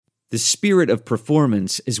The spirit of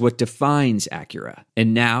performance is what defines Acura,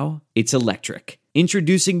 and now it's electric.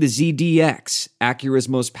 Introducing the ZDX, Acura's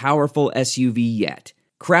most powerful SUV yet.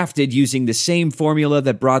 Crafted using the same formula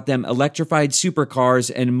that brought them electrified supercars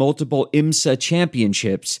and multiple IMSA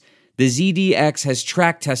championships, the ZDX has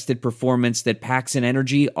track-tested performance that packs an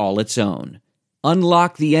energy all its own.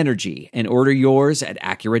 Unlock the energy and order yours at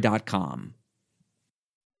Acura.com.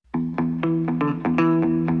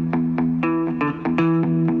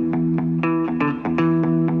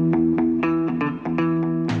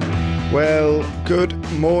 Well, good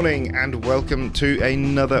morning and welcome to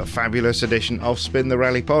another fabulous edition of Spin the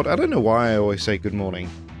Rally Pod. I don't know why I always say good morning.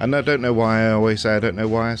 And I don't know why I always say I don't know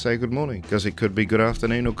why I say good morning. Because it could be good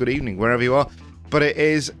afternoon or good evening, wherever you are. But it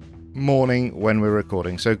is morning when we're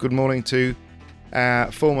recording. So good morning to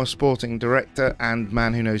former sporting director and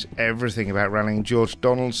man who knows everything about rallying, George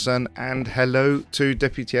Donaldson. And hello to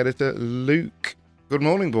Deputy Editor Luke. Good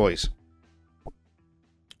morning, boys.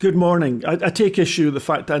 Good morning. I take issue with the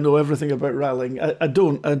fact I know everything about rallying. I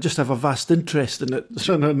don't. I just have a vast interest in it.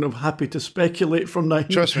 So I'm happy to speculate from now.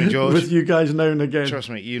 Trust me, George. With you guys now and again. Trust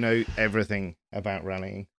me, you know everything about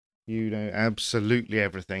rallying. You know absolutely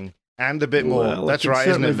everything. And a bit more. Well, that's right,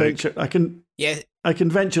 isn't it, Luke? I can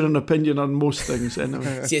venture an opinion on most things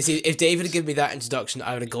anyway. see, if David had given me that introduction,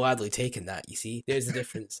 I would have gladly taken that, you see. There's the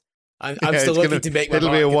difference. I'm still looking to make my It'll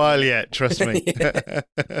be a mark. while yet, trust me.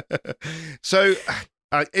 So...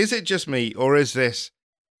 is it just me, or is this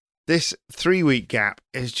 3-week gap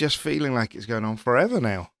is just feeling like it's going on forever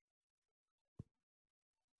now?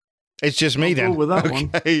 It's just me then. I'll go with that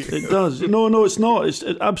one. It does. No, it's not.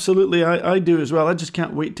 Absolutely, I do as well. I just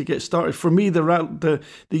can't wait to get started. For me, the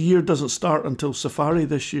year doesn't start until Safari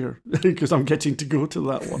this year because I'm getting to go to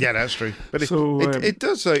that one. Yeah, that's true. But so, it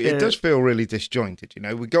does feel really disjointed. You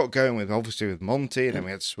know, we got going with Monty, and then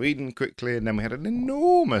we had Sweden quickly, and then we had an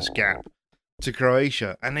enormous gap to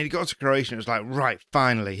Croatia, and then he got to Croatia and it was like, right,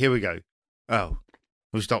 finally, here we go. Oh,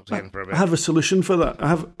 we stopped again for a bit. I have a solution for that. I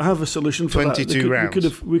have a solution for 22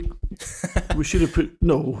 rounds. We should have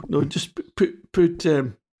just put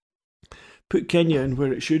Kenya in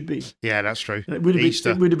where it should be. Yeah, that's true. It would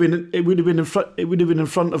have been in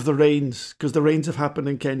front of the rains, because the rains have happened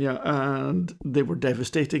in Kenya and they were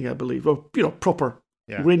devastating, I believe. Well, proper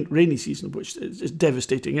rainy season, which is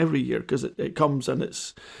devastating every year because it comes and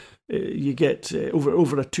it's. You get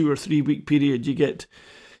over a 2 or 3 week period, you get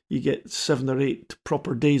 7 or 8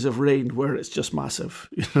 proper days of rain where it's just massive.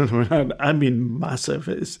 I mean massive.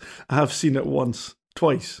 I have seen it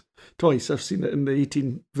twice. I've seen it in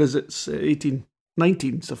the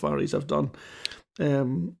 19 safaris I've done.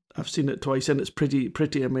 I've seen it twice, and it's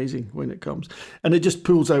pretty amazing when it comes. And it just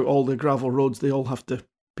pulls out all the gravel roads. They all have to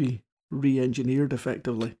be re-engineered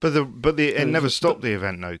effectively. But it never stopped the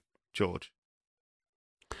event, no, George.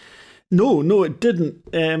 No, it didn't.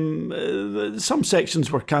 Some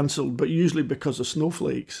sections were cancelled, but usually because of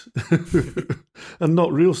snowflakes. And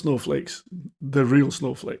not real snowflakes. The real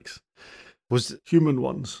snowflakes. Human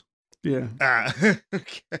ones. Yeah.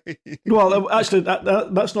 Okay. Well, actually,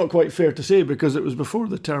 that's not quite fair to say, because it was before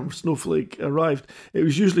the term snowflake arrived. It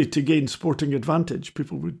was usually to gain sporting advantage.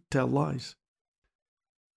 People would tell lies.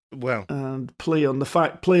 Well, and play on the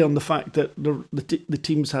fact that the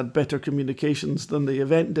teams had better communications than the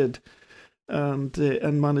event did,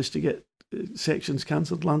 and managed to get sections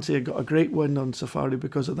cancelled. Lancia got a great win on Safari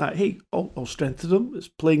because of that. Hey, all strength to them. It's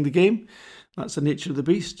playing the game. That's the nature of the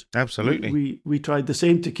beast. Absolutely. We tried the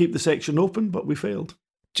same to keep the section open, but we failed.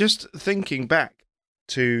 Just thinking back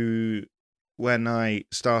to when I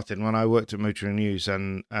worked at Motor News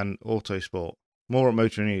and Autosport, more at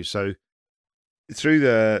Motor News, so through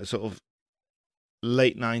the sort of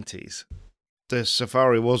late 90s, the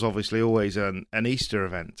Safari was obviously always an Easter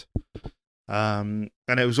event. And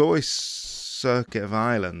it was always Circuit of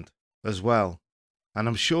Ireland as well. And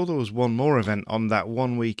I'm sure there was one more event on that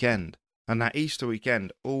one weekend. And that Easter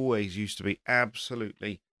weekend always used to be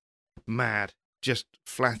absolutely mad, just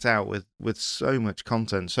flat out with so much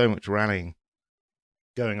content, so much rallying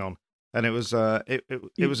going on. And it was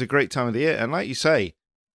it was a great time of the year. And like you say,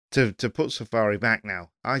 to put Safari back now,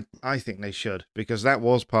 I think they should, because that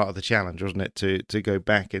was part of the challenge, wasn't it? To go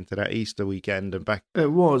back into that Easter weekend and back.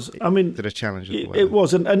 It was. I mean, to the challenge. It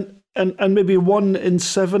was, and maybe 1 in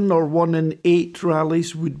 7 or 1 in 8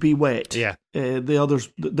 rallies would be wet. Yeah.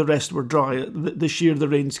 The rest were dry. This year the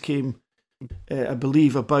rains came, I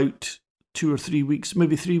believe, about 2 or 3 weeks,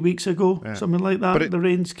 maybe 3 weeks ago, something like that. But the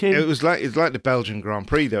rains came. It's like the Belgian Grand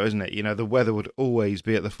Prix, though, isn't it? You know, the weather would always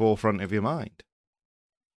be at the forefront of your mind.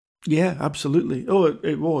 Yeah, absolutely. Oh,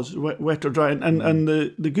 it was wet or dry, and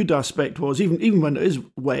the good aspect was even when it is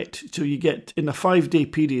wet, so you get in a 5-day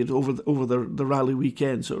period over the rally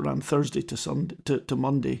weekend, so it ran Thursday to Sunday to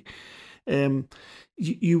Monday.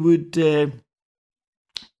 You would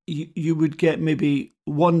you would get maybe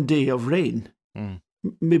 1 day of rain,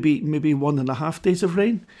 maybe 1.5 days of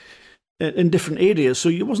rain in different areas. So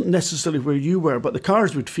it wasn't necessarily where you were, but the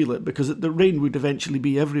cars would feel it because the rain would eventually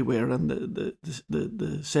be everywhere, and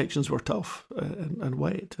the sections were tough and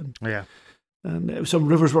wet. And some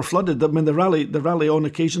rivers were flooded. I mean, the rally on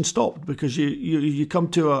occasion stopped because you come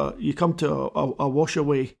to a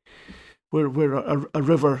washaway where a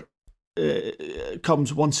river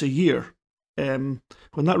comes once a year.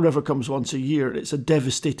 When that river comes once a year, it's a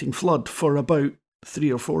devastating flood for about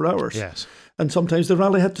 3 or 4 hours. Yes. And sometimes the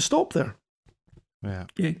rally had to stop there. Yeah.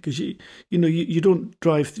 Yeah, because you don't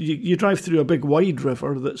drive. You drive through a big wide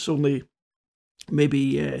river that's only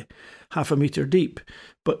maybe half a metre deep,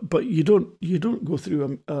 but you don't go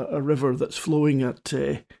through a river that's flowing at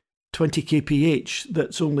 20 kph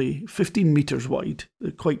that's only 15 metres wide.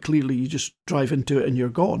 Quite clearly, you just drive into it and you're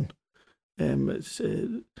gone. It's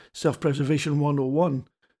self-preservation 101.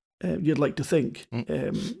 You'd like to think.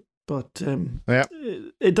 But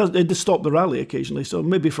it does stop the rally occasionally. So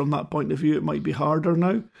maybe from that point of view, it might be harder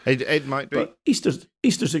now. It might be. But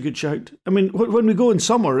Easter's a good shout. I mean, when we go in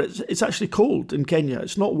summer, it's actually cold in Kenya.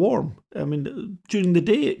 It's not warm. I mean, during the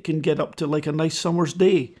day, it can get up to like a nice summer's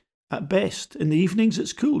day at best. In the evenings,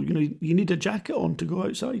 it's cool. You need a jacket on to go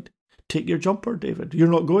outside. Take your jumper, David. You're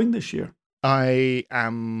not going this year. I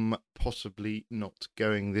am possibly not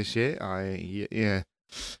going this year.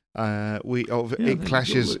 It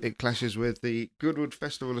clashes with the Goodwood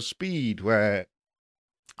Festival of Speed, where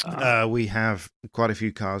we have quite a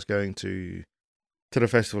few cars going to the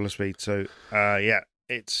Festival of Speed. So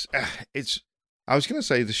it's I was going to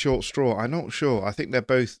say the short straw. I'm not sure. I think they're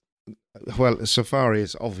both. Well, Safari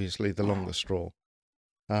is obviously the longer straw.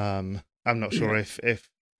 I'm not sure if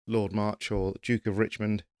Lord March or Duke of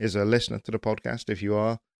Richmond is a listener to the podcast. If you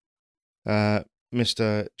are,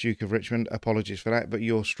 Mr. Duke of Richmond, apologies for that, but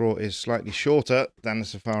your straw is slightly shorter than the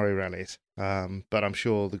Safari rallies. But I'm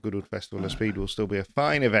sure the Goodwood Festival of Speed will still be a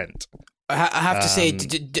fine event. I have to say,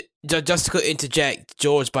 just to interject,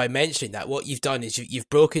 George, by mentioning that, what you've done is you've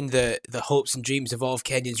broken the hopes and dreams of all of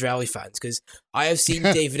Kenyans rally fans, because I have seen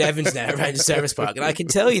David Evans now around the service park, and I can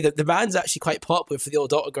tell you that the man's actually quite popular for the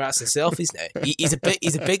old autographs and selfies now. He's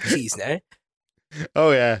a big cheese now.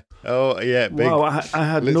 Oh yeah, big. Wow, I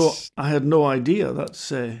had no idea.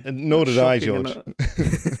 That's nor did I, George.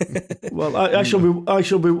 Well, I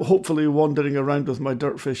shall be hopefully wandering around with my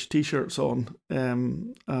Dirtfish t-shirts on,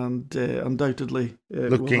 and undoubtedly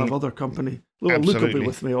we'll have other company. Well, Luke will be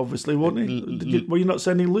with me, obviously, won't he? Were you not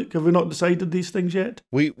sending Luke? Have we not decided these things yet?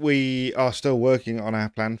 We are still working on our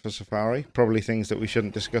plan for Safari. Probably things that we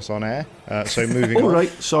shouldn't discuss on air. So moving on. All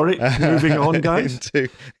right, sorry. Moving on, guys.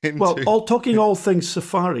 Well, talking all things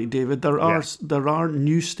Safari, David, there are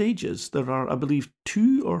new stages. There are, I believe,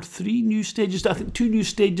 2 or 3 new stages. I think 2 new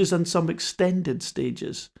stages and some extended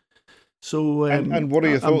stages. So, and what are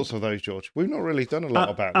your thoughts of those, George? We've not really done a lot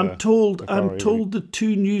about. I'm told the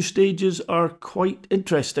 2 new stages are quite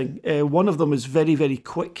interesting. One of them is very, very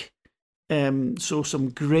quick, so some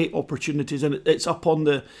great opportunities, and it's up on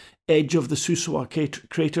the edge of the Suswa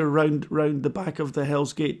crater, round the back of the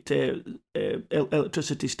Hell's Gate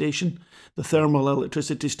electricity station, the thermal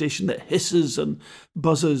electricity station that hisses and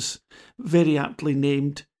buzzes, very aptly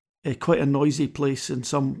named. Quite a noisy place in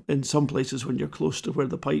some places when you're close to where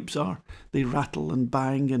the pipes are. They rattle and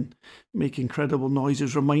bang and make incredible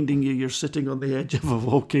noises, reminding you're sitting on the edge of a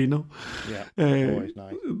volcano. Yeah, always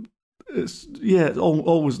nice. It's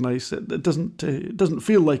always nice. It doesn't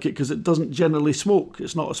feel like it because it doesn't generally smoke.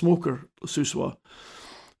 It's not a smoker, Suswa.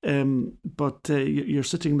 But you're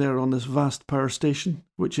sitting there on this vast power station,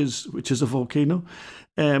 which is a volcano.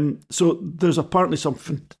 So there's apparently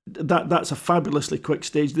something that's a fabulously quick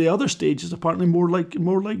stage. The other stage is apparently more like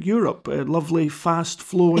Europe, lovely, fast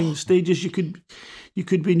flowing stages. You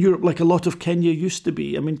could be in Europe like a lot of Kenya used to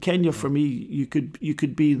be. I mean, Kenya for me, you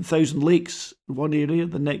could be in Thousand Lakes, one area.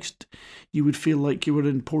 The next, you would feel like you were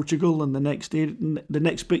in Portugal, and the next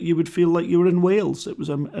bit you would feel like you were in Wales. It was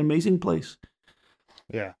an amazing place.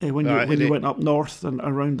 Yeah, when you went up north and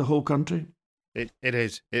around the whole country, it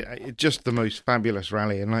is just the most fabulous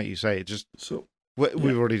rally, and like you say, it just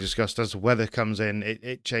we've already discussed as the weather comes in,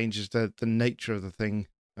 it changes the nature of the thing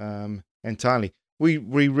entirely. We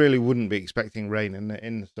really wouldn't be expecting rain in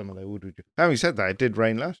the summer, though, would we? Having said that, it did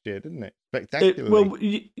rain last year, didn't it?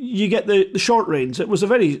 Spectacularly. You get the short rains. It was a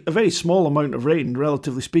very small amount of rain,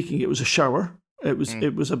 relatively speaking. It was a shower. It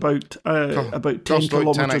was about 10 cost like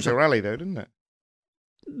kilometres. 10 rally though, didn't it?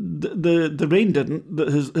 The rain didn't.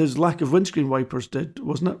 His lack of windscreen wipers did,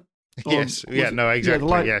 wasn't it? Yes.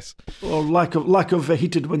 Exactly. Yes. Or lack of a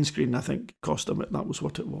heated windscreen, I think, cost him it. That was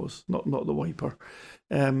what it was, not the wiper.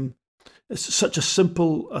 It's such a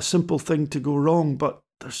simple thing to go wrong, but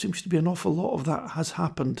there seems to be an awful lot of that has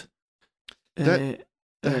happened with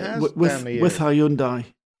Hyundai,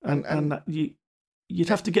 and you'd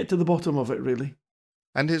have to get to the bottom of it, really.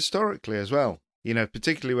 And historically as well,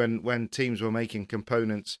 particularly when teams were making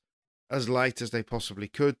components as light as they possibly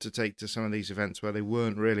could to take to some of these events where they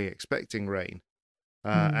weren't really expecting rain,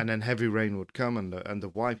 and then heavy rain would come and the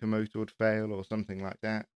wiper motor would fail or something like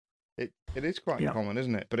that. It is quite common,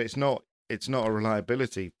 isn't it? But it's not a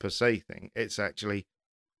reliability per se thing. It's actually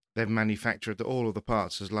they've manufactured all of the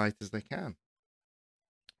parts as light as they can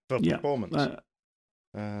for performance.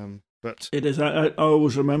 But it is. I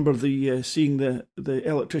always remember seeing the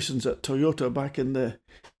electricians at Toyota back in the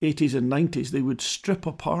 80s and 90s. They would strip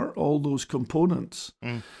apart all those components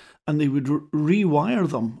and they would rewire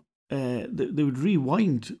them. They would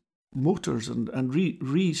rewind motors and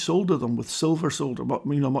re-solder them with silver solder, but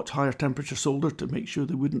much higher temperature solder to make sure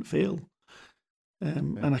they wouldn't fail.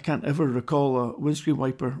 And I can't ever recall a windscreen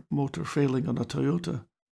wiper motor failing on a Toyota.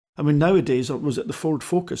 I mean, nowadays, it was at the Ford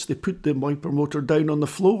Focus, they put the wiper motor down on the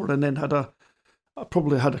floor and then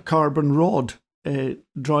probably had a carbon rod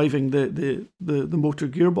driving the motor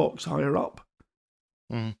gearbox higher up.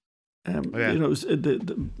 It was,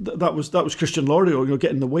 that was Christian Lorio,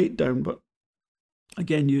 getting the weight down. But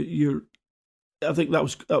again, I think that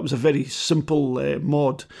was a very simple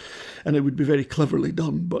mod, and it would be very cleverly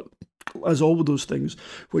done. But as all of those things,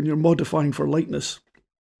 when you're modifying for lightness,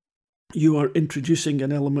 you are introducing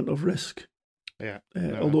an element of risk.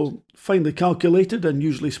 Although finely calculated and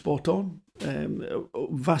usually spot on,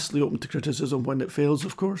 vastly open to criticism when it fails,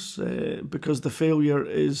 of course, because the failure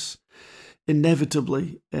is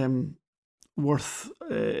inevitably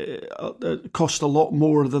cost a lot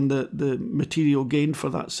more than the material gained for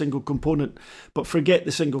that single component. But forget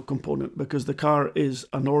the single component, because the car is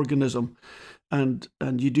an organism, and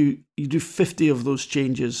you do 50 of those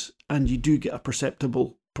changes and you do get a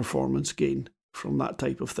perceptible performance gain from that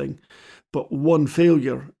type of thing. But one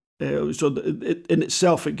failure, in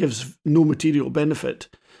itself, it gives no material benefit,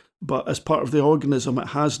 but as part of the organism, it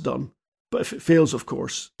has done. But if it fails, of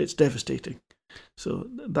course, it's devastating. So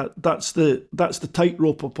that's the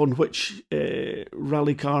tightrope upon which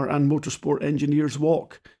rally car and motorsport engineers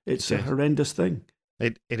walk. It's a horrendous thing.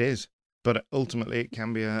 It is, but ultimately it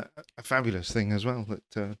can be a fabulous thing as well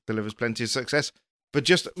that delivers plenty of success. But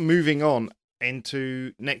just moving on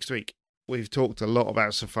into next week, we've talked a lot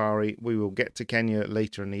about Safari. We will get to Kenya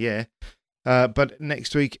later in the year. But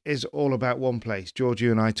next week is all about one place. George,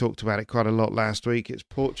 you and I talked about it quite a lot last week. It's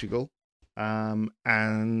Portugal.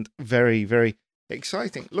 And very, very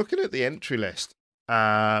exciting. Looking at the entry list,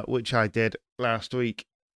 which I did last week,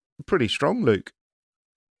 pretty strong, Luke.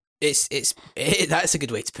 That's a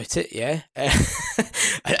good way to put it. Yeah,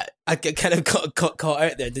 I kind of got caught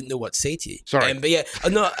out there. Didn't know what to say to you. Sorry, but yeah,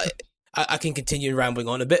 I can continue rambling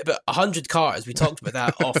on a bit. But 100 cars, we talked about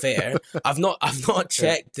that off air. I've not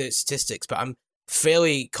checked the statistics, but I'm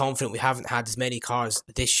fairly confident we haven't had as many cars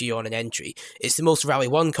this year on an entry. It's the most Rally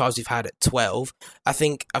 1 cars we've had at 12. I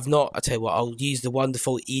think I'll tell you what, I'll use the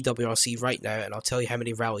wonderful EWRC right now and I'll tell you how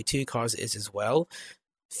many Rally 2 cars it is as well.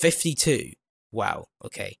 52. Wow.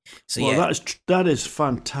 Okay. So that is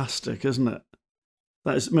fantastic, isn't it?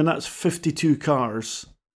 That's 52 cars,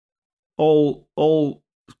 all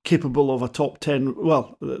capable of a top 10.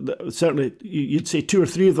 Well, certainly you'd say 2 or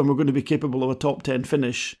 3 of them are going to be capable of a top 10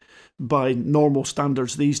 finish by normal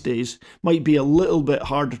standards these days. Might be a little bit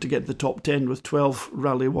harder to get the top 10 with 12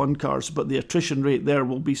 Rally 1 cars, but the attrition rate there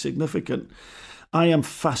will be significant. I am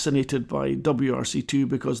fascinated by WRC2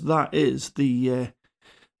 because that is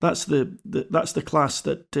that's the class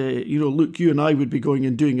that Luke, you and I would be going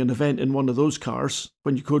and doing an event in one of those cars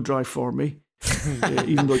when you co-drive for me.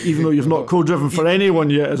 Even though you've not co-driven for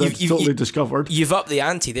anyone yet, as I've totally discovered. You've upped the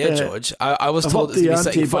ante there, George. I was told the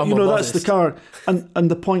ante, but that's the car,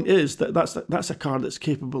 and the point is that's a car that's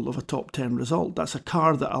capable of a top 10 result. That's a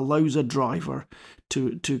car that allows a driver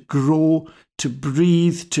to grow, to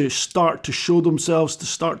breathe, to start to show themselves, to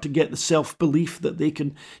start to get the self-belief that they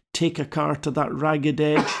can take a car to that ragged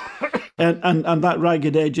edge. And that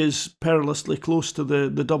ragged edge is perilously close to the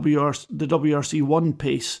WRC 1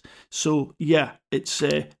 pace. So yeah, it's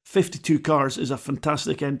 52 cars is a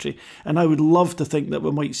fantastic entry, and I would love to think that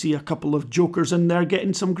we might see a couple of jokers in there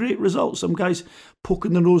getting some great results. Some guys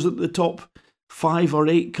poking the nose at the top 5 or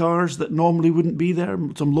 8 cars that normally wouldn't be there.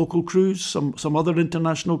 Some local crews, some other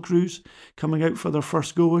international crews coming out for their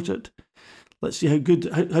first go at it. Let's see how good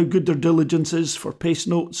their diligence is for pace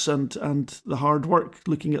notes and the hard work,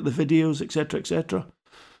 looking at the videos, etc., etc.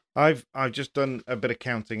 I've just done a bit of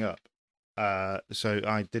counting up, so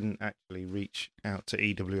I didn't actually reach out to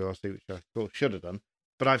EWRC, which I thought should have done.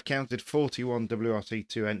 But I've counted 41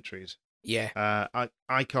 WRC2 entries. Yeah.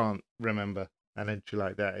 I can't remember an entry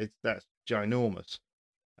like that. That's ginormous.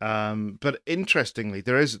 But interestingly,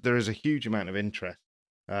 there is a huge amount of interest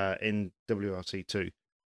in WRC2.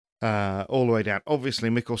 All the way down. Obviously,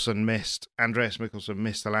 Andreas Mikkelsen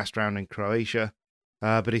missed the last round in Croatia,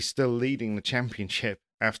 but he's still leading the championship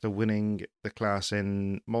after winning the class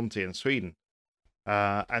in Monty in Sweden.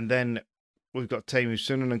 And then we've got Teemu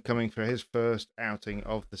Sunninen coming for his first outing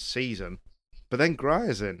of the season. But then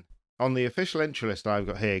Grierson, on the official entry list I've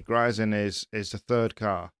got here, Grierson is the third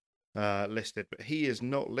car listed, but he is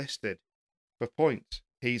not listed for points.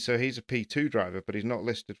 He's a P2 driver, but he's not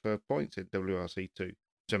listed for points in WRC2.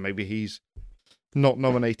 So maybe he's not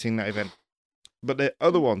nominating that event. But the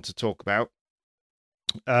other one to talk about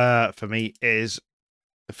for me is,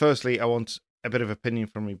 firstly, I want a bit of opinion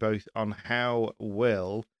from you both on how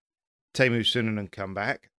will Teemu Sunninen come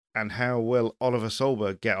back and how will Oliver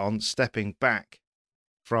Solberg get on stepping back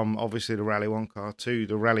from obviously the Rally 1 car to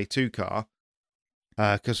the Rally 2 car,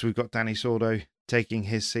 because we've got Danny Sordo taking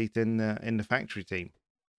his seat in the factory team.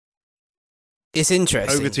 It's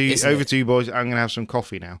interesting. Over to you, boys. I'm going to have some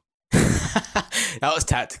coffee now. That was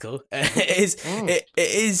tactical. It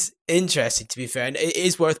is interesting, to be fair, and it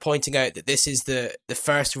is worth pointing out that this is the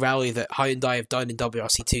first rally that Hyundai have done in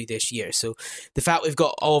WRC2 this year. So the fact we've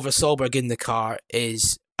got Oliver Solberg in the car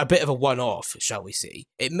is a bit of a one-off, shall we say.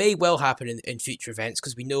 It may well happen in future events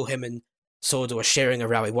because we know him and Sordo are sharing a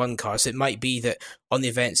Rally 1 car, so it might be that on the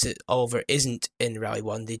events that Oliver isn't in Rally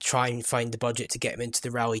 1, they try and find the budget to get him into the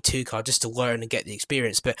Rally 2 car just to learn and get the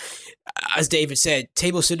experience. But as David said,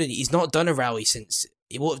 Teemu Sunninen, he's not done a rally since,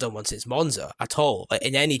 he won't have done one since Monza at all,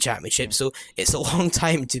 in any championship, so it's a long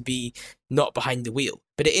time to be not behind the wheel.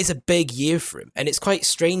 But it is a big year for him, and it's quite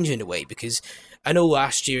strange in a way, because I know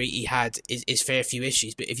last year he had his fair few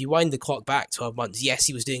issues, but if you wind the clock back 12 months, yes,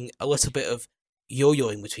 he was doing a little bit of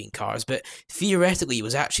yo-yoing between cars, but theoretically he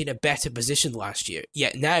was actually in a better position last year.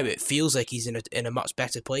 Yet now it feels like he's in a much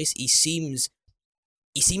better place. He seems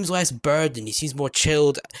less burdened. He seems more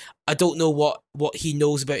chilled. I don't know what he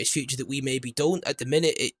knows about his future that we maybe don't. At the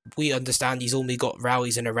minute, we understand he's only got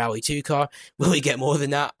rallies in a Rally 2 car. Will he get more than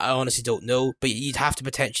that? I honestly don't know, but you'd have to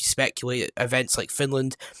potentially speculate at events like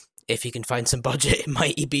Finland. If he can find some budget,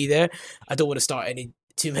 might he be there? I don't want to start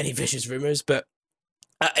too many vicious rumours, but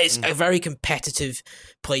it's a very competitive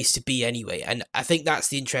place to be anyway, and I think that's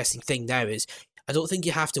the interesting thing now is I don't think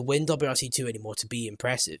you have to win WRC2 anymore to be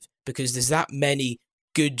impressive, because there's that many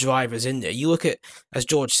good drivers in there. You look at, as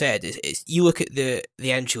George said, you look at the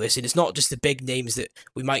entry list, and it's not just the big names that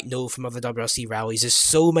we might know from other WRC rallies. There's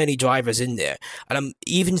so many drivers in there, and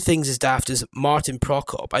even things as daft as Martin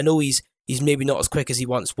Prokop. I know he's maybe not as quick as he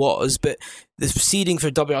once was, but the seeding for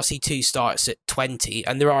WRC2 starts at 20,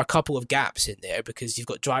 and there are a couple of gaps in there because you've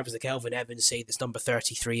got drivers like Elvin Evans, say, that's number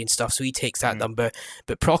 33 and stuff, so he takes that number.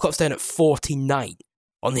 But Prokop's down at 49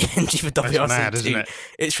 on the entry for WRC2. That's mad, isn't it?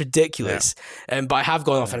 It's ridiculous. Yeah. But I have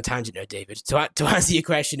gone off on a tangent now, David. To answer your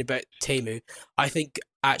question about Teemu, I think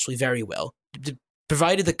actually very well.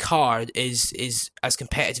 Provided the car is as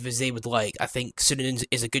competitive as they would like, I think Sunninen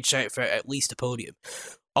is a good shout for at least a podium.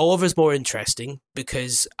 Oliver's more interesting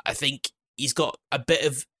because I think he's got a bit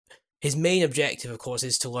of... His main objective, of course,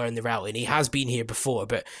 is to learn the rally, and he has been here before,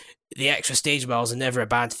 but the extra stage miles are never a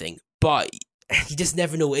bad thing. But you just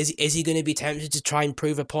never know. Is he going to be tempted to try and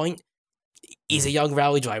prove a point? He's a young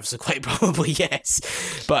rally driver, so quite probably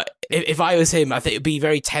yes. But if I was him, I think it would be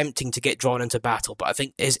very tempting to get drawn into battle. But I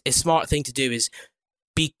think his smart thing to do is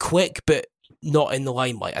be quick, but not in the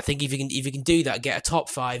limelight. I think if you can do that, get a top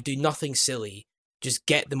 5, do nothing silly, just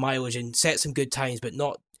get the mileage and set some good times, but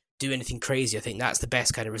not do anything crazy. I think that's the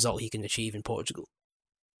best kind of result he can achieve in Portugal.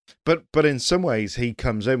 But in some ways, he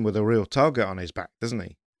comes in with a real target on his back, doesn't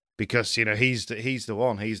he? Because he's the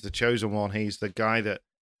one, he's the chosen one, he's the guy that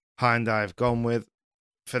Hyundai have gone with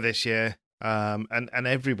for this year, and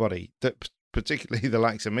everybody, that particularly the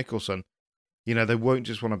likes of Mikkelsen, they won't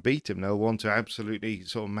just want to beat him; they'll want to absolutely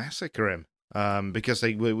sort of massacre him, because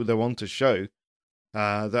they want to show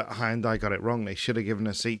that Hyundai got it wrong. They should have given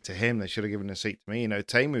a seat to him. They should have given a seat to me.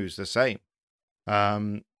 Teemu's the same.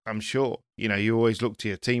 I'm sure. You always look to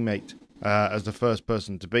your teammate as the first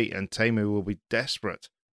person to beat, and Teemu will be desperate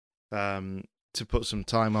to put some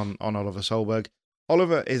time on Oliver Solberg.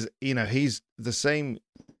 Oliver is, he's the same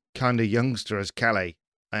kind of youngster as Calais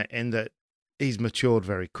in that he's matured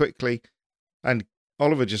very quickly. And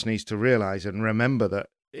Oliver just needs to realise and remember that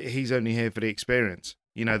he's only here for the experience.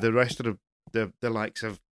 The rest of the likes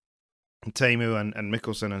of Teemu and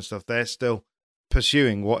Mikkelsen and stuff, they're still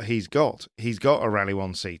pursuing what he's got. He's got a Rally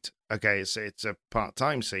 1 seat. Okay, it's a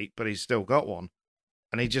part-time seat, but he's still got one.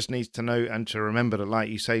 And he just needs to know and to remember that, like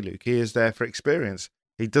you say, Luke, he is there for experience.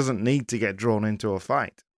 He doesn't need to get drawn into a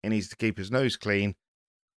fight. He needs to keep his nose clean,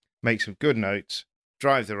 make some good notes,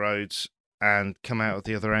 drive the roads, and come out at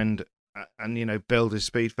the other end and, build his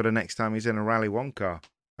speed for the next time he's in a Rally 1 car.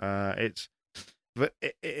 But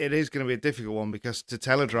it is going to be a difficult one because to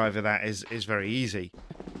tell a driver that is very easy.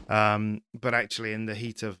 But actually in the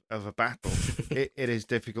heat of a battle, it is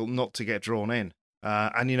difficult not to get drawn in.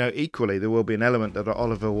 And, equally, there will be an element that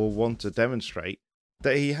Oliver will want to demonstrate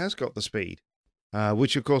that he has got the speed,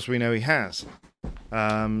 which, of course, we know he has.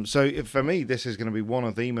 So for me, this is going to be one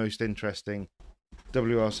of the most interesting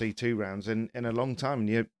WRC 2 rounds in a long time.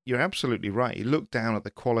 And you're absolutely right. You look down at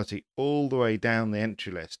the quality all the way down the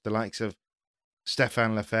entry list, the likes of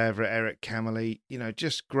Stefan Lefebvre, Eric Camely,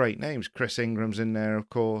 just great names. Chris Ingram's in there, of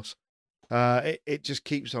course. It just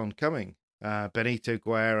keeps on coming. Benito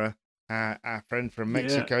Guerra, our friend from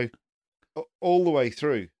Mexico, all the way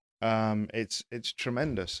through. It's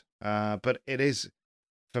tremendous. But it is,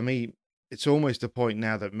 for me, it's almost a point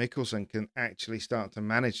now that Mikkelsen can actually start to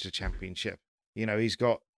manage the championship. He's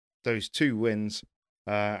got those 2 wins.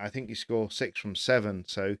 I think he scored 6 from 7.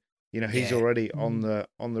 So, he's already on the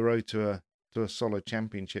road to a solid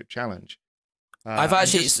championship challenge. I've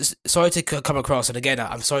actually, sorry to come across, and again,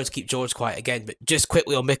 I'm sorry to keep George quiet again, but just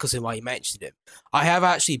quickly on Mikkelsen while you mentioned him, I have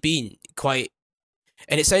actually been quite,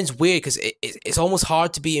 and it sounds weird because it's almost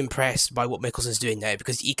hard to be impressed by what Mikkelsen's doing now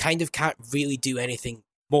because he kind of can't really do anything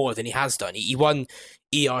more than he has done. He won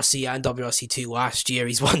ERC and WRC2 last year.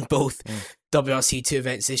 He's won both WRC2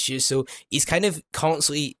 events this year, so he's kind of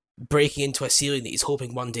constantly breaking into a ceiling that he's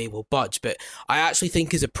hoping one day will budge. But I actually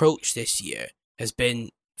think his approach this year has been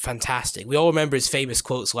fantastic. We all remember his famous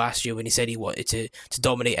quotes last year when he said he wanted to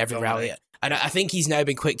dominate every rally. And I think he's now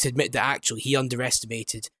been quick to admit that actually he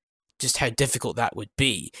underestimated just how difficult that would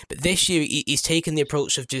be. But this year, he's taken the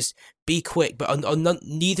approach of just be quick. But on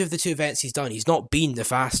neither of the 2 events he's done, he's not been the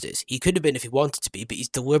fastest. He could have been if he wanted to be, but he's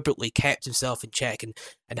deliberately kept himself in check and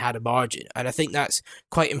had a margin. And I think that's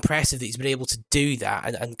quite impressive that he's been able to do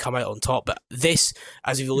that and come out on top. But this,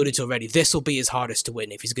 as we've alluded to already, this will be his hardest to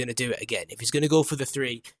win if he's going to do it again. If he's going to go for the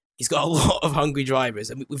 3, he's got a lot of hungry drivers.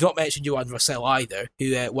 And we've not mentioned Johan Russell either,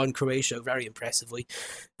 who won Croatia very impressively.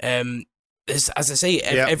 As I say,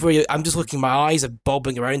 I'm just looking, my eyes are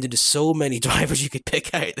bobbing around into so many drivers you could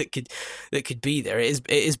pick out that could be there. It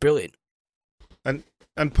is brilliant. And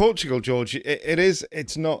Portugal, George,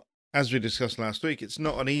 it's not, as we discussed last week, it's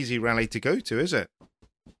not an easy rally to go to, is it?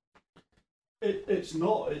 It's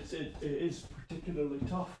not. It is particularly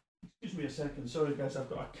tough. Excuse me a second. Sorry, guys, I've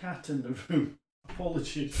got a cat in the room.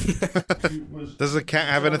 Apologies. Does the cat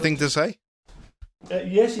have anything to say?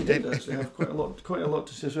 Yes, he did actually have quite a lot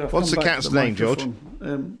to say. So what's the cat's name, George?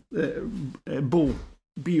 Bo.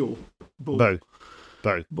 Bo.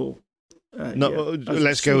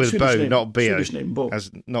 Let's go with Bo, not Bio. Swedish name, Bo.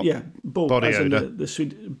 Bo. Body as odor. in the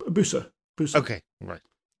Busa. Okay, right.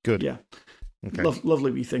 Good. Yeah. Okay.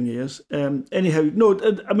 Lovely wee thing he is. Anyhow, no,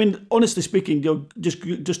 I mean, honestly speaking, just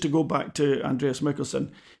to go back to Andreas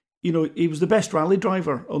Mikkelsen, he was the best rally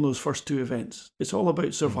driver on those first 2 events. It's all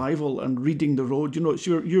about survival and reading the road. It's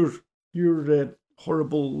your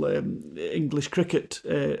horrible English cricket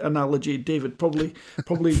analogy, David. Probably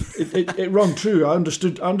it rung true. I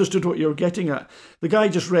understood what you were getting at. The guy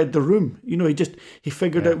just read the room. He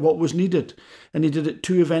figured out what was needed, and he did it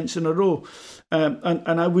 2 events in a row.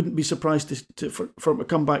 And I wouldn't be surprised for him to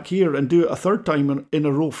come back here and do it a 3rd time in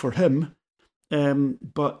a row for him.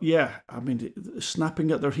 But yeah, I mean,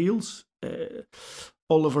 snapping at their heels.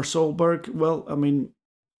 Oliver Solberg, well, I mean,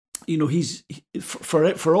 he's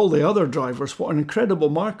for all the other drivers, what an incredible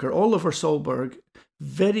marker. Oliver Solberg,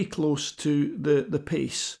 very close to the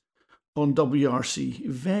pace on WRC,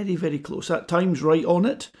 very, very close. At times right on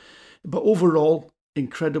it, but overall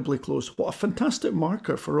incredibly close. What a fantastic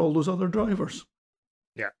marker for all those other drivers.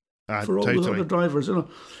 Yeah, for all totally. those other drivers,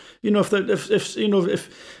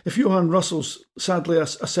 if Johan Russell's sadly a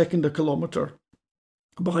second a kilometre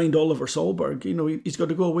behind Oliver Solberg, he's got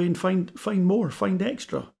to go away and find more, find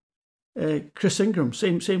extra. Chris Ingram,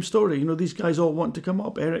 same story. These guys all want to come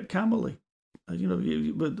up. Eric Camely,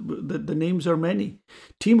 the names are many.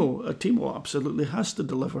 Timo absolutely has to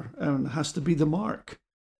deliver and has to be the mark.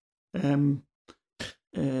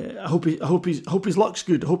 I hope his luck's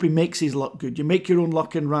good. I hope he makes his luck good. You make your own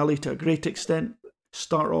luck in rally to a great extent.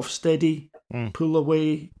 Start off steady, pull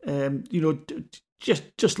away.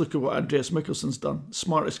 Just look at what Andreas Mikkelsen's done.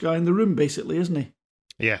 Smartest guy in the room, basically, isn't he?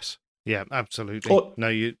 Yes. Yeah,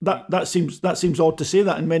 absolutely. That seems odd to say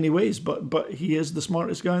that in many ways, but he is the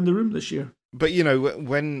smartest guy in the room this year. But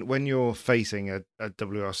when you're facing a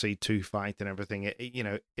WRC 2 fight and everything,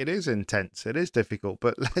 it is intense. It is difficult.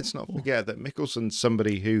 But let's not forget that Mikkelsen's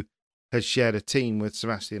somebody who has shared a team with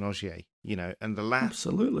Sébastien Ogier. And the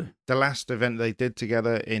last event they did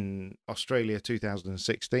together in Australia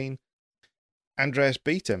 2016, Andreas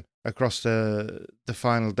beat him across the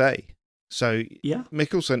final day. So yeah.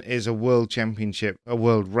 Mikkelsen is a world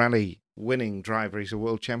rally winning driver. He's a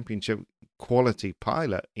world championship quality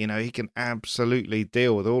pilot. He can absolutely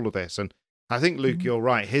deal with all of this. And I think, Luke, you're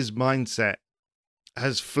right. His mindset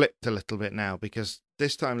has flipped a little bit now, because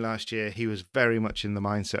this time last year, he was very much in the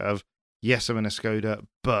mindset of, yes, I'm in a Skoda,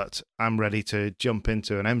 but I'm ready to jump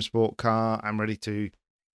into an M Sport car. I'm ready to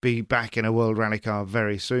be back in a world rally car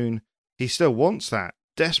very soon. He still wants that,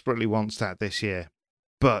 desperately wants that this year.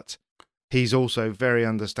 But he's also very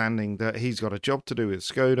understanding that he's got a job to do with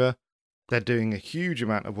Skoda. They're doing a huge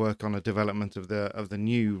amount of work on the development of the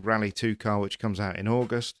new Rally 2 car, which comes out in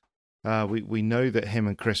August. We know that him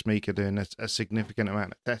and Chris Meek are doing a significant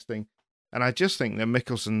amount of testing. And I just think that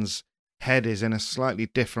Mikkelsen's head is in a slightly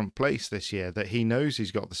different place this year, that he knows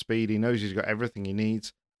he's got the speed, he knows he's got everything he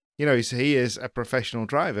needs. He is a professional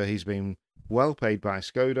driver. He's been well paid by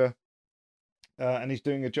Skoda, and he's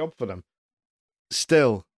doing a job for them.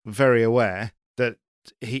 Still very aware that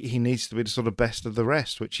he needs to be the sort of best of the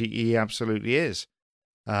rest, which he absolutely is,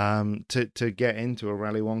 to get into a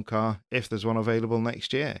Rally 1 car if there's one available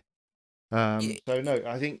next year. So no,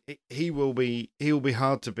 I think he will be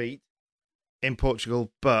hard to beat in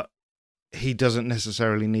Portugal, but he doesn't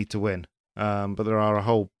necessarily need to win. But there are a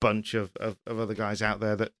whole bunch of other guys out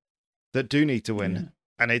there that do need to win,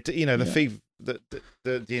 and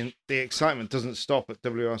the excitement doesn't stop at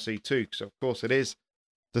WRC 2, because of course it is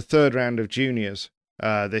the third round of juniors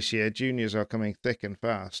this year. Juniors are coming thick and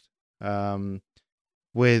fast.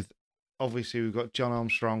 With obviously we've got John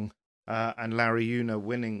Armstrong and Larry Una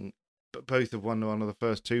winning. Both have won one of the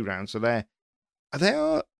first two rounds, so they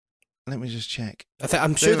are. Let me just check.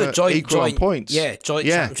 I'm sure they're joint points. Yeah, joint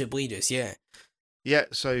championship leaders. Yeah. Yeah.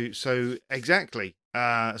 So exactly.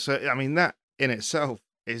 So I mean, that in itself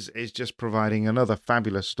is just providing another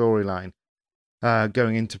fabulous storyline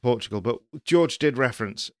going into Portugal. But George did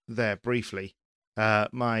reference there briefly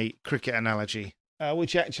my cricket analogy,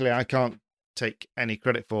 which actually I can't take any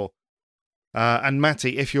credit for. And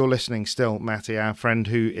Matty, if you're listening still, Matty, our friend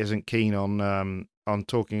who isn't keen on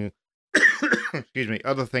talking, excuse me,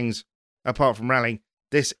 other things apart from rallying,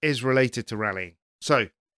 this is related to rallying. So,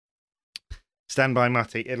 stand by,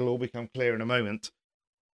 Matty. It'll all become clear in a moment.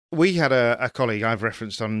 We had a colleague I've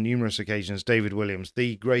referenced on numerous occasions, David Williams,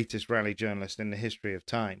 the greatest rally journalist in the history of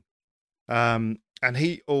time. And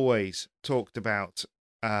he always talked about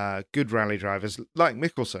good rally drivers like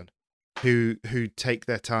Mikkelsen, who take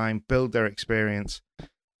their time, build their experience,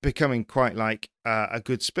 becoming quite like a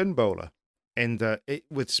good spin bowler.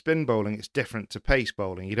 With spin bowling, it's different to pace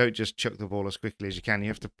bowling. You don't just chuck the ball as quickly as you can. You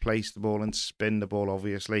have to place the ball and spin the ball,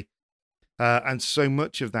 obviously. And so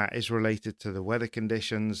much of that is related to the weather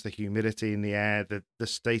conditions, the humidity in the air, the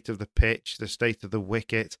state of the pitch, the state of the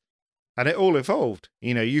wicket. And it all evolved.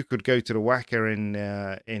 You could go to the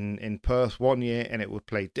WACA in Perth one year and it would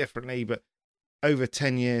play differently, but over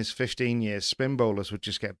 10 years, 15 years, spin bowlers would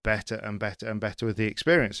just get better and better and better with the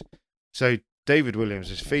experience. So David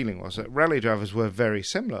Williams' feeling was that rally drivers were very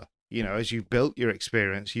similar. As you built your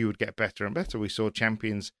experience, you would get better and better. We saw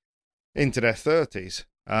champions into their 30s,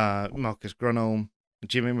 Marcus Grönholm,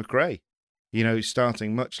 Jimmy McRae,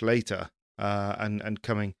 starting much later and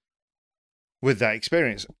coming with that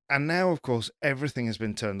experience. And now, of course, everything has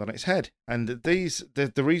been turned on its head. And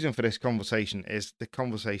the reason for this conversation is the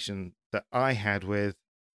conversation that I had with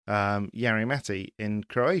Jari Matti in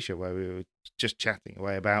Croatia, where we were just chatting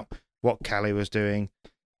away about what Cali was doing.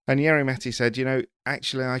 And Jari Matti said,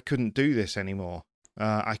 actually, I couldn't do this anymore.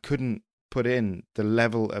 I couldn't put in the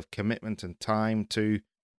level of commitment and time to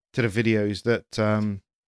the videos that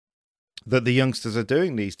the youngsters are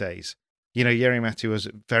doing these days. Jari Matti was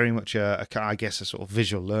very much a sort of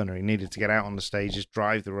visual learner. He needed to get out on the stages,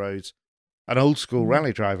 drive the roads, an old school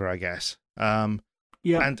rally driver, I guess. And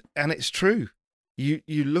it's true. You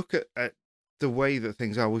look at the way that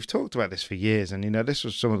things are. We've talked about this for years, and this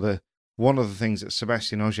was one of the things that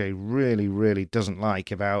Sébastien Ogier really, really doesn't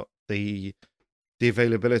like about the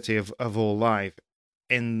availability of All Live.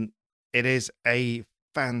 It is a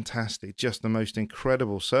fantastic, just the most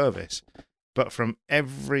incredible service. But from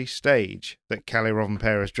every stage that Kalle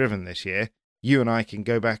Rovanperä has driven this year, you and I can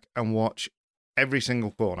go back and watch every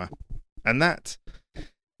single corner. And that,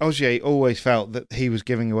 Ogier always felt that he was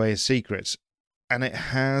giving away his secrets. And it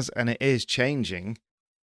has, and it is changing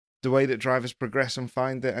the way that drivers progress and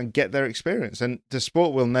find it and get their experience. And the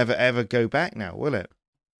sport will never, ever go back now, will it?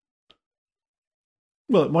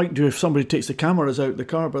 Well, it might do if somebody takes the cameras out of the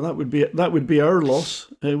car, but that would be our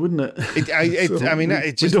loss, wouldn't it?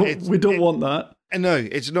 We don't want that. No,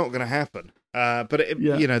 it's not going to happen. But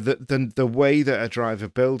you know, the way that a driver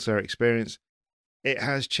builds their experience, it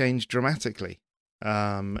has changed dramatically.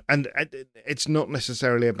 And it's not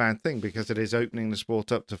necessarily a bad thing because it is opening the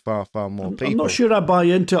sport up to far, far more people. I'm not sure I buy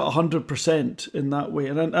into it 100% in that way.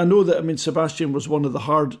 And I know that, I mean, Sebastian was one of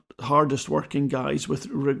the hardest working guys with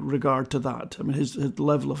regard to that. I mean, his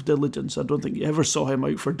level of diligence, I don't think you ever saw him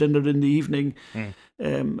out for dinner in the evening.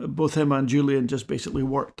 Both him and Julian just basically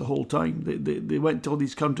worked the whole time. They went to all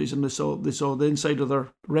these countries and they saw the inside of their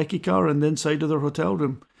recce car and the inside of their hotel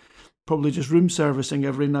room. Probably just room servicing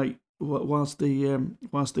every night. Whilst they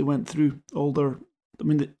went through all their, I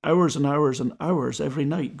mean, the hours and hours and hours every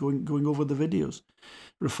night going over the videos,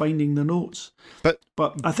 refining the notes. But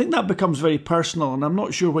I think that becomes very personal, and I'm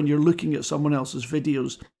not sure when you're looking at someone else's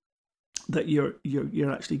videos that you're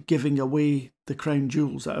actually giving away the crown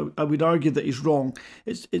jewels. I would argue that he's wrong.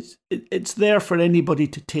 It's there for anybody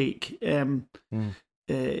to take.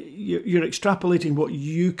 You're extrapolating what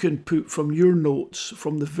you can put from your notes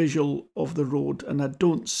from the visual of the road, and I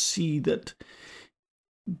don't see that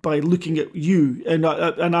by looking at you. And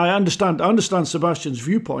I understand Sebastian's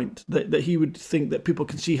viewpoint that he would think that people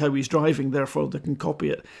can see how he's driving, therefore they can copy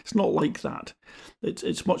it. It's not like that.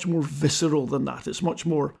 It's much more visceral than that. It's much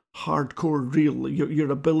more hardcore real.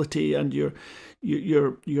 Your ability and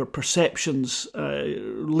your perceptions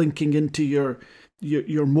linking into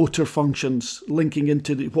your motor functions, linking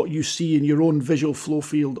into what you see in your own visual flow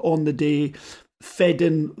field on the day, fed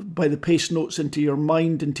in by the pace notes into your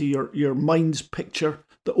mind, into your mind's picture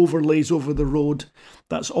that overlays over the road.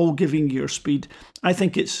 That's all giving you your speed. I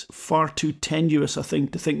think it's far too tenuous a thing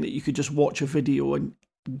to think that you could just watch a video and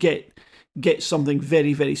get something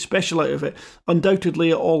very, very special out of it.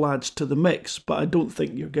 Undoubtedly, it all adds to the mix, but I don't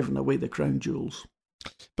think you're giving away the crown jewels.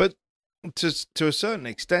 But to a certain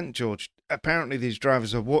extent, George, apparently these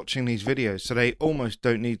drivers are watching these videos, so they almost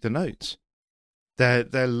don't need the notes.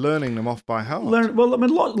 They're learning them off by heart. Well, I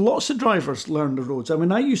mean, lots of drivers learn the roads. I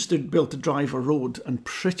mean, I used to be able to drive a road and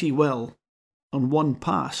pretty well on one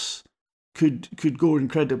pass could go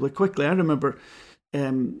incredibly quickly. I remember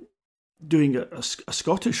doing a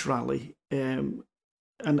Scottish rally, and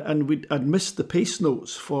I'd missed the pace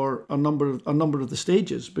notes for a number of the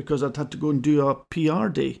stages because I'd had to go and do a PR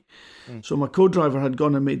day. So my co-driver had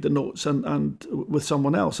gone and made the notes and with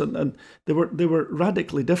someone else, and they were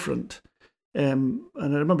radically different. And I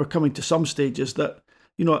remember coming to some stages that,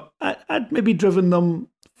 you know, I'd maybe driven them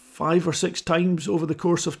 5 or 6 times over the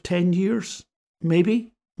course of 10 years,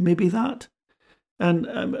 maybe that. And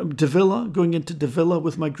going into Davila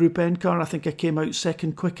with my Group N car, I think I came out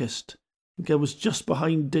second quickest. I think I was just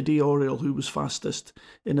behind Didi Oriel, who was fastest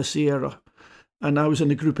in a Sierra. And I was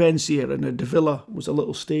in a Group N Sierra, and a Davila was a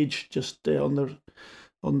little stage just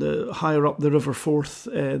on the higher up the River Forth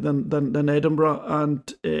than Edinburgh,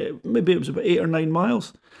 and maybe it was about 8 or 9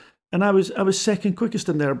 miles. And I was second quickest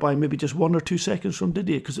in there by maybe just 1 or 2 seconds from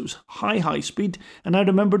Didier because it was high speed, and I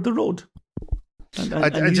remembered the road. You've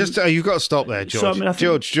got to stop there, George. So, I mean,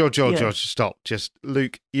 George, stop. Just,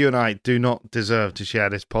 Luke, you and I do not deserve to share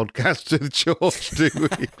this podcast with George, do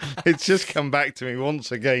we? It's just come baback to me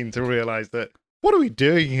once again to realise that, what are we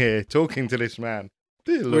doing here, talking to this man?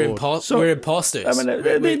 Dear we're Lord. We're imposters. I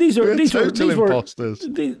mean, these were imposters.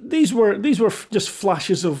 These were just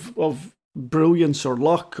flashes of brilliance or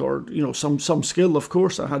luck or, you know, some skill. Of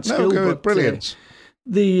course, I had skill, but brilliance.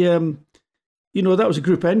 You know, that was a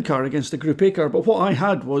Group N car against a Group A car, but what I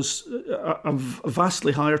had was a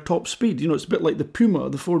vastly higher top speed. You know, it's a bit like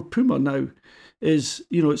the Ford Puma now is,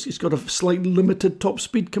 you know, it's got a slightly limited top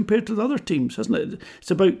speed compared to the other teams, hasn't it? It's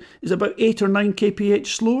about 8 or 9 kph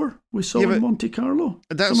slower. We saw in Monte Carlo.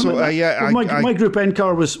 That's what, my Group N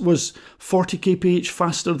car was 40 kph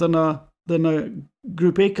faster than a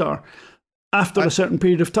Group A car. After a certain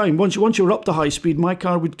period of time, once you were up to high speed, my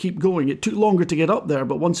car would keep going. It took longer to get up there,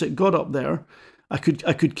 but once it got up there, I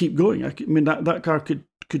could keep going. I mean, that car could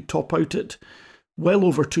top out at well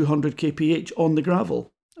over 200 kph on the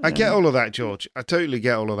gravel. I get all of that, George. I totally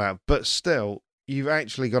get all of that, but still, you've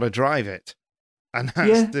actually got to drive it. And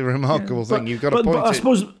that's the remarkable thing. You've got to point I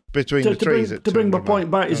suppose between the trees. To bring my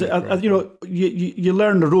point back is that you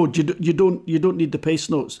learn the road. You don't need the pace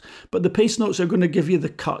notes, but the pace notes are going to give you the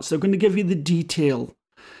cuts. They're going to give you the detail,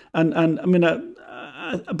 and I mean,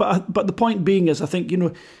 but the point being is, I think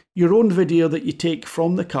your own video that you take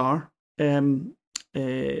from the car.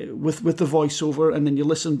 With the voiceover, and then you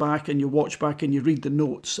listen back and you watch back and you read the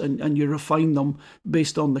notes and you refine them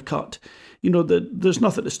based on the cut. There's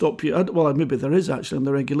nothing to stop you. Well, maybe there is actually in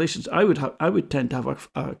the regulations. I would tend to have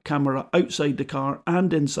a camera outside the car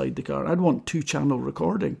and inside the car. I'd want 2-channel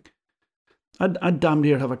recording. I'd damn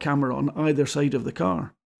near have a camera on either side of the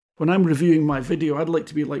car. When I'm reviewing my video, I'd like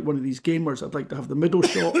to be like one of these gamers. I'd like to have the middle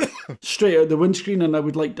shot straight out the windscreen, and I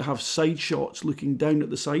would like to have side shots looking down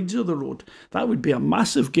at the sides of the road. That would be a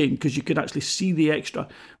massive gain because you could actually see the extra.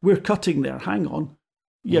 We're cutting there. Hang on.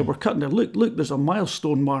 Yeah, we're cutting there. Look, there's a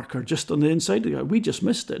milestone marker just on the inside of the car. We just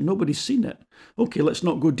missed it. Nobody's seen it. Okay, let's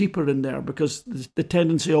not go deeper in there because the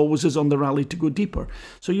tendency always is on the rally to go deeper.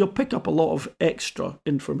 So you'll pick up a lot of extra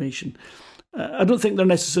information. I don't think they're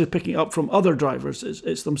necessarily picking up from other drivers.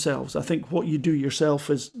 It's themselves. I think what you do yourself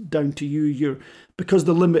is down to you. Because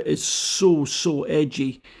the limit is so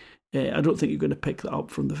edgy. I don't think you're going to pick that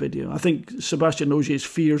up from the video. I think Sebastian Ogier's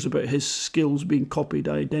fears about his skills being copied,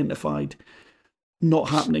 identified, not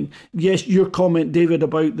happening. Yes, your comment, David,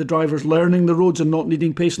 about the drivers learning the roads and not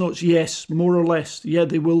needing pace notes. Yes, more or less. Yeah,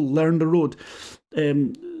 they will learn the road.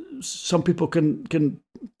 Some people can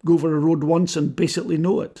go over a road once and basically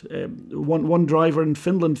know it. One driver in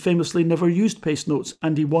Finland famously never used pace notes,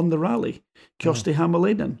 and he won the rally. Kyösti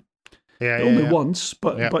Hämäläinen. Only once,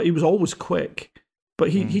 but he was always quick. But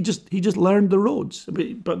he just learned the roads.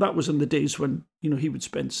 But that was in the days when he would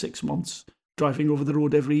spend 6 months driving over the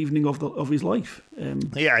road every evening of his life.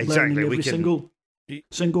 Exactly. Every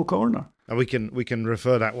single corner. And we can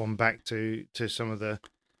refer that one back to some of the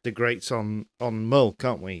greats on Mull,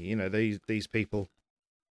 can't we? These people.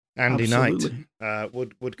 Andy Absolutely. Knight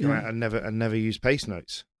would come out and never use pace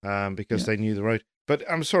notes because they knew the road. But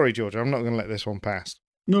I'm sorry, George, I'm not going to let this one pass.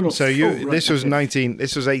 No. So this was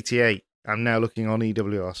 88. I'm now looking on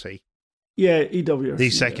EWRC. Yeah, EWRC. The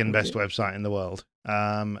second best website in the world.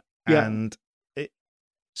 And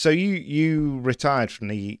so you retired from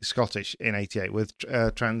the Scottish in 88 with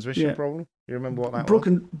a transmission problem? You remember what that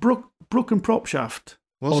was? Broken prop shaft.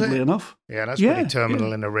 Was oddly it? Enough. Yeah, that's pretty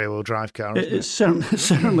terminal in a rear-wheel drive car, isn't it? It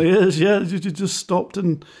certainly is, yeah. You just stopped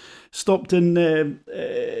in the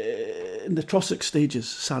Trossach stages,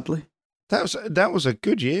 sadly. That was a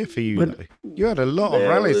good year for you, though. You had a lot of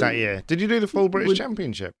rallies that year. Did you do the full British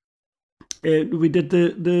Championship? We did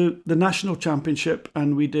the National Championship,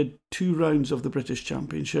 and we did 2 rounds of the British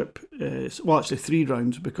Championship. Well, actually 3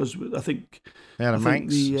 rounds, because I think... Yeah, the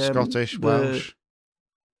Manx, Scottish, Welsh...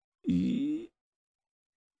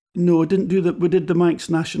 No, we didn't do we did the Manx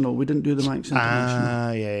National. We didn't do the Manx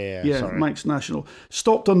International. Yeah. Sorry. Manx National.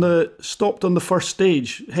 Stopped on the first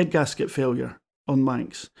stage, head gasket failure on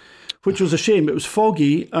Manx, which was a shame. It was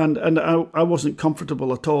foggy and I wasn't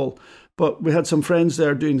comfortable at all. But we had some friends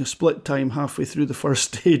there doing the split time halfway through the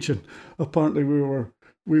first stage, and apparently we were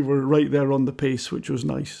right there on the pace, which was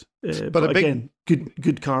nice. But again,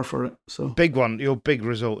 good car for it. So big one, your big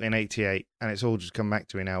result in 88, and it's all just come back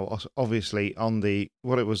to me now. Obviously on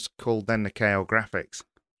what it was called then, the KL Graphics,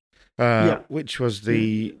 which was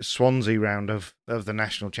the Swansea round of the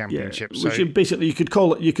National Championship. Yeah, which basically you could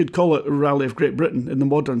call it a Rally of Great Britain in the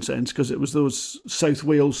modern sense, because it was those South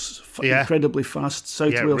Wales incredibly fast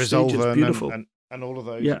South Wales stages, beautiful, and all of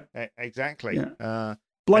those. Yeah, exactly. Yeah.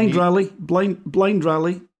 Blind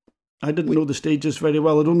rally. I didn't know the stages very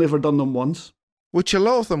well. I'd only ever done them once. Which a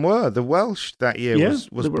lot of them were. The Welsh that year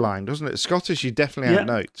was blind, wasn't it? Scottish, you definitely had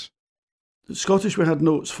notes. Scottish, we had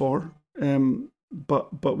notes for,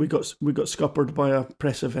 but we got scuppered by a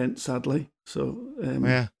press event, sadly. So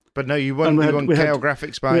but no, you won. You won KL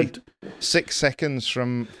Graphics by 6 seconds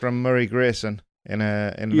from Murray Grayson in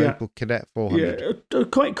an Opel Kadett 400. Yeah,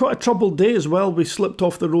 quite a troubled day as well. We slipped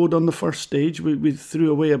off the road on the first stage. We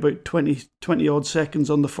threw away about 20 odd seconds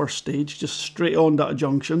on the first stage, just straight on that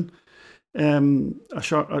junction.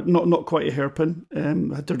 Not quite a hairpin.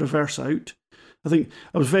 Had to reverse out. I think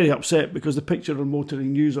I was very upset because the picture on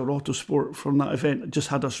Motoring News or Autosport from that event just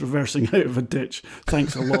had us reversing out of a ditch.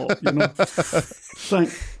 Thanks a lot,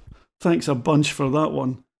 Thanks a bunch for that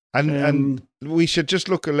one. And we should just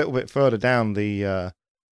look a little bit further down the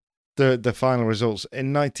final results.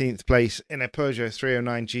 In 19th place in a Peugeot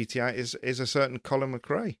 309 GTI is a certain Colin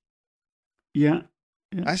McRae. Yeah.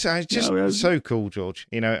 That's just so cool, George.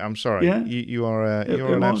 I'm sorry. Yeah. You are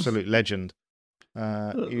you're an absolute legend.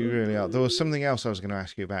 You really are. There was something else I was going to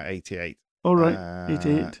ask you about 88. All right,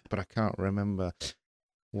 88. But I can't remember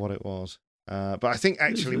what it was. But I think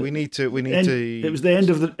actually we need to. It was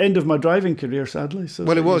the end of my driving career, sadly. So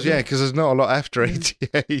well, it was, yeah, because there's not a lot after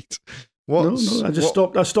 88. No, I just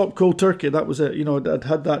stopped. I stopped cold turkey. That was it. I'd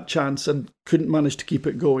had that chance and couldn't manage to keep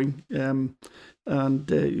it going.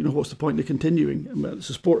 What's the point of continuing? I mean, it's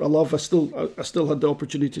a sport I love. I still had the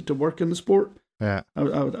opportunity to work in the sport. Yeah, I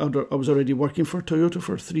was already working for Toyota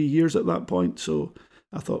for 3 years at that point. So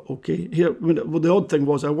I thought, okay, here. The odd thing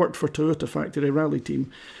was I worked for Toyota Factory Rally Team,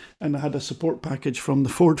 and I had a support package from the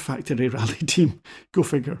Ford Factory Rally Team. Go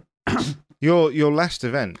figure. Your last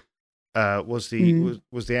event was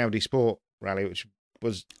the Audi Sport Rally, which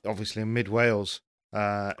was obviously a Mid Wales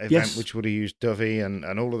event, yes, which would have used Dovey and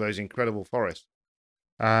all of those incredible forests.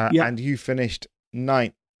 And you finished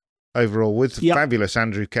 9th overall with the fabulous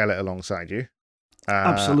Andrew Kellett alongside you.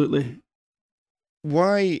 Absolutely.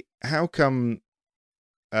 Why? How come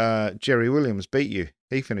Jerry Williams beat you?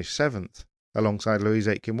 He finished 7th alongside Louise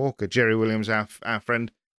Aitken Walker. Jerry Williams, our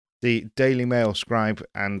friend, the Daily Mail scribe,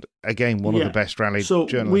 and again one of the best rally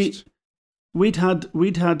journalists. We'd had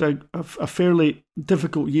a fairly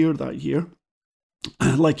difficult year that year,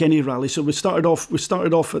 like any rally. So we started off at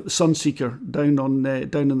the Sunseeker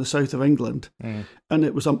down in the south of England, and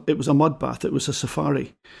it was a mud bath. It was a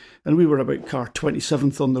safari, and we were about car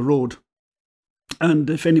 27th on the road. And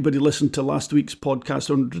if anybody listened to last week's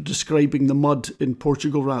podcast on describing the mud in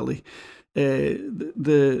Portugal rally,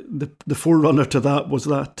 the forerunner to that was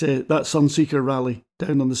that Sunseeker rally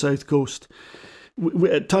down on the south coast.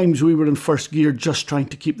 At times we were in first gear just trying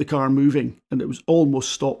to keep the car moving, and it was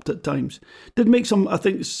almost stopped at times. Did make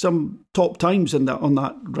some top times on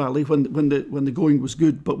that rally when the going was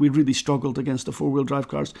good, but we really struggled against the 4-wheel drive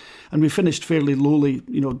cars, and we finished fairly lowly,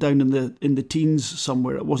 down in the teens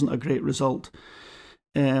somewhere. It wasn't a great result.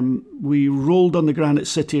 We rolled on the Granite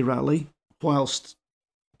City rally whilst,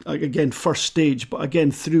 again, first stage, but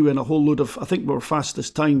again threw in a whole load of, I think we were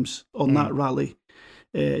fastest times on that rally.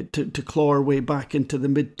 To claw our way back into the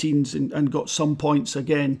mid-teens and got some points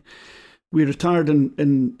again. We retired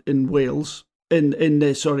in Wales,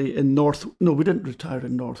 in North. No, we didn't retire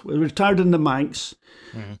in North. We retired in the Manx.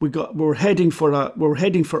 We were heading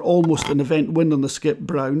for almost an event win on the Skip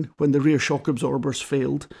Brown when the rear shock absorbers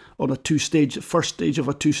failed on a first stage of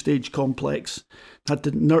a 2-stage complex. Had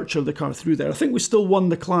to nurture the car through there. I think we still won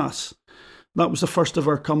the class. That was the first of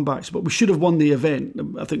our comebacks, but we should have won the event.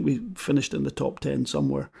 I think we finished in the top 10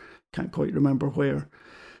 somewhere. Can't quite remember where.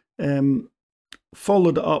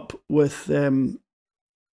 Followed up with the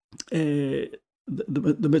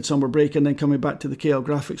midsummer break, and then coming back to the KL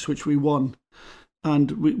Graphics, which we won.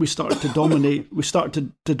 And we started to dominate. We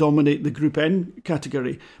started to dominate the Group N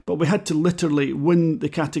category, but we had to literally win the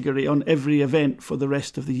category on every event for the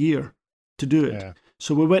rest of the year to do it. Yeah.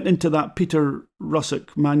 So we went into that Peter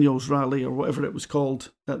Russick Manuals Rally, or whatever it was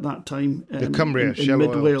called at that time. The Cumbria, in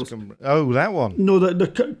Mid-Wales. Oh, that one. No, the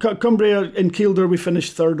Cumbria in Kielder, we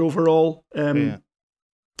finished 3rd overall, and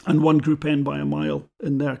won Group N by a mile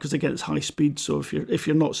in there, because again, it's high speed, so if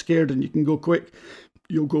you're not scared and you can go quick,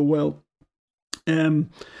 you'll go well.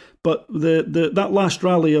 But that last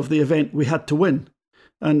rally of the event, we had to win.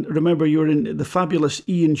 And remember, you were in the fabulous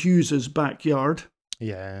Ian Hughes's backyard.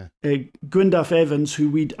 Yeah. Gwyndaf Evans, who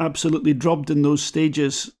we'd absolutely drubbed in those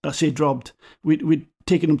stages. I say drubbed. We'd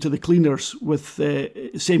taken him to the cleaners with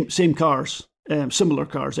same cars, similar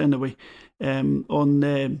cars anyway,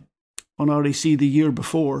 on RAC the year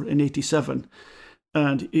before in '87,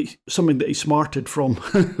 and something that he smarted from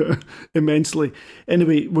immensely.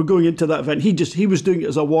 Anyway, we're going into that event. He was doing it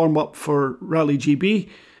as a warm up for Rally GB,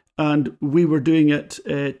 and we were doing it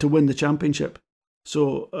to win the championship.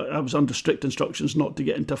 So I was under strict instructions not to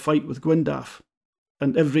get into a fight with Gwyndaf.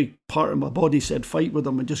 And every part of my body said fight with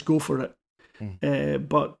him and just go for it.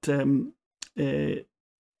 But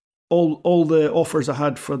all the offers I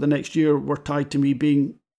had for the next year were tied to me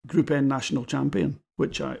being Group N national champion,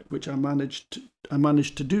 which I managed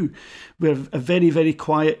to do. We're a very, very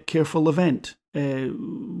quiet, careful event.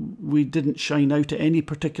 We didn't shine out at any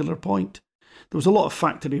particular point. There was a lot of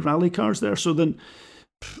factory rally cars there, so then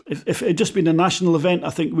if it had just been a national event,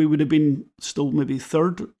 I think we would have been still maybe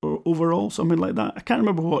 3rd or overall, something like that. I can't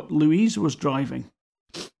remember what Louise was driving.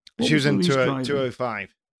 She was in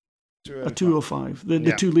 205. A 205, the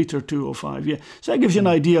 2-litre 205, yeah. So that gives you an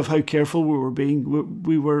idea of how careful we were being.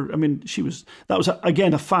 We were, I mean, that was,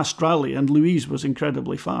 again, a fast rally, and Louise was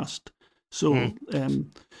incredibly fast. So,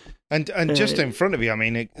 and just in front of you, I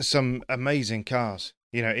mean, some amazing cars.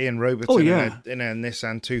 Ian Robertson in a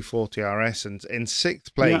Nissan 240 RS, and in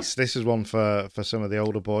 6th place. This is one for some of the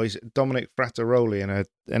older boys. Dominic Frattaroli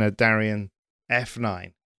in a Darien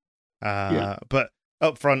F9. But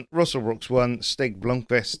up front, Russell Brooks won, Stig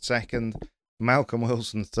Blomqvist second, Malcolm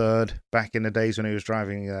Wilson third, back in the days when he was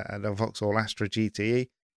driving the Vauxhall Astra GTE.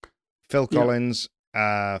 Phil Collins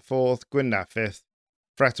fourth, Gwyndaf fifth,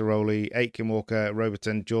 Frattaroli, Aitken Walker,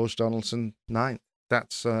 Robertson, George Donaldson ninth.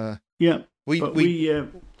 That's sorry,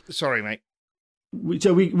 mate. We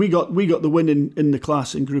got the win in the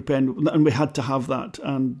class in Group N, and we had to have that.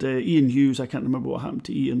 And Ian Hughes, I can't remember what happened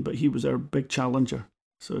to Ian, but he was our big challenger.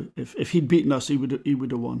 So if he'd beaten us, he would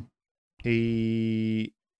have won.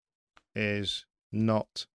 He is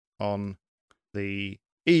not on the.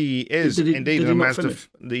 He is indeed on Mazda.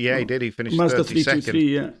 He did. He finished Mazda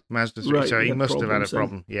 32nd. Mazda 3. Right, so he must have had a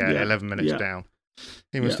problem. 11 minutes down.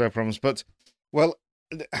 He must have problems. But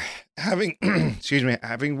having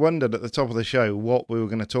having wondered at the top of the show what we were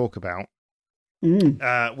going to talk about,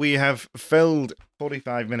 we have filled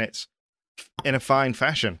 45 minutes in a fine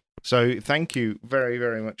fashion. So thank you very,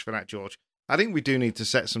 very much for that, George. I think we do need to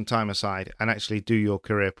set some time aside and actually do your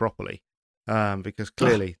career properly, because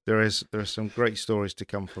clearly there are some great stories to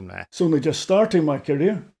come from there. It's only just starting my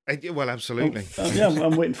career. Well, absolutely.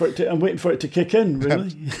 I'm waiting for it to kick in.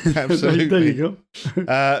 Really, absolutely. There you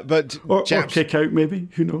go. But or kick out, maybe.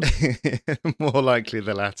 Who knows? More likely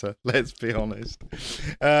the latter. Let's be honest.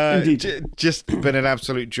 Indeed, just been an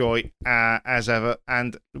absolute joy as ever,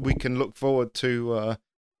 and we can look forward to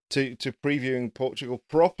previewing Portugal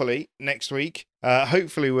properly next week.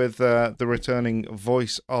 Hopefully with the returning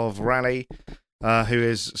voice of Rally, who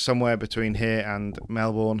is somewhere between here and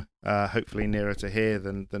Melbourne, hopefully nearer to here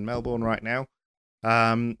than Melbourne right now.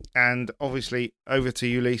 And obviously over to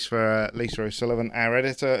you, Lisa O'Sullivan, our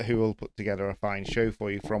editor, who will put together a fine show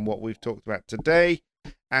for you from what we've talked about today.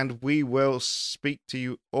 And we will speak to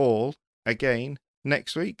you all again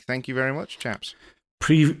next week. Thank you very much, chaps.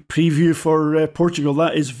 Preview for Portugal.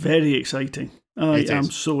 That is very exciting. I am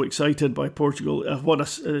so excited by Portugal.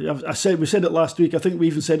 We said it last week. I think we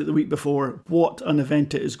even said it the week before. What an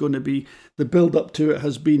event it is going to be. The build up to it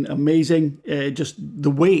has been amazing. Just the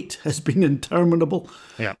wait has been interminable.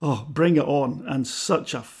 Yeah. Oh, bring it on. And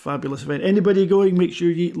such a fabulous event. Anybody going, make sure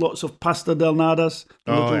you eat lots of pasta del nadas,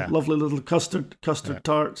 lovely little custard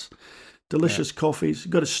tarts, delicious coffees.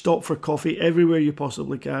 You've got to stop for coffee everywhere you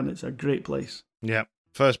possibly can. It's a great place. Yeah.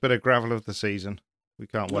 First bit of gravel of the season. We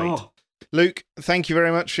can't wait. Luke, thank you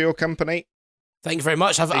very much for your company. Thank you very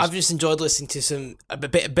much. I've just enjoyed listening to a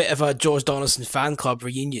bit of a George Donaldson fan club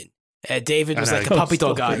reunion. David was like a puppy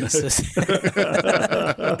dog guy.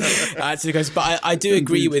 But I do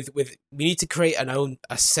agree with we need to create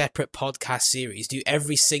a separate podcast series. Do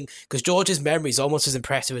every because George's memory is almost as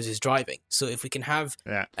impressive as his driving. So if we can have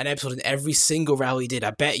an episode in every single rally he did,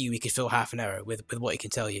 I bet you we could fill half an hour with what he can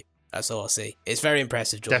tell you. That's all I'll say. It's very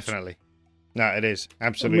impressive, George. Definitely. No, it is.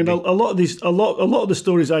 Absolutely. I mean, a lot of the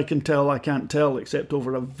stories I can tell, I can't tell except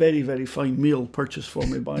over a very, very fine meal purchased for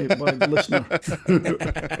me by the listener.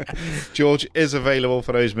 George is available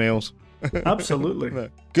for those meals. Absolutely.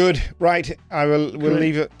 Good. Right. We'll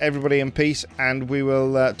leave everybody in peace, and we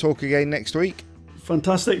will talk again next week.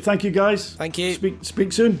 Fantastic. Thank you, guys. Thank you.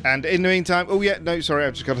 Speak soon. And in the meantime, I've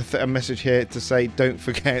just got a message here to say, don't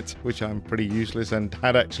forget, which I'm pretty useless and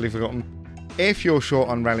had actually forgotten. If you're short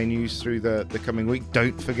on rally news through the coming week,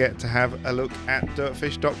 don't forget to have a look at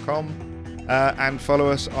dirtfish.com and follow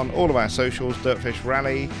us on all of our socials, Dirtfish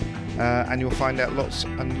Rally, and you'll find out lots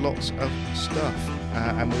and lots of stuff.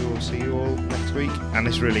 And we will see you all next week. And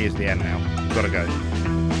this really is the end now. Got to go.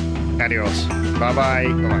 Adios. Bye-bye.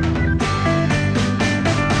 Bye-bye.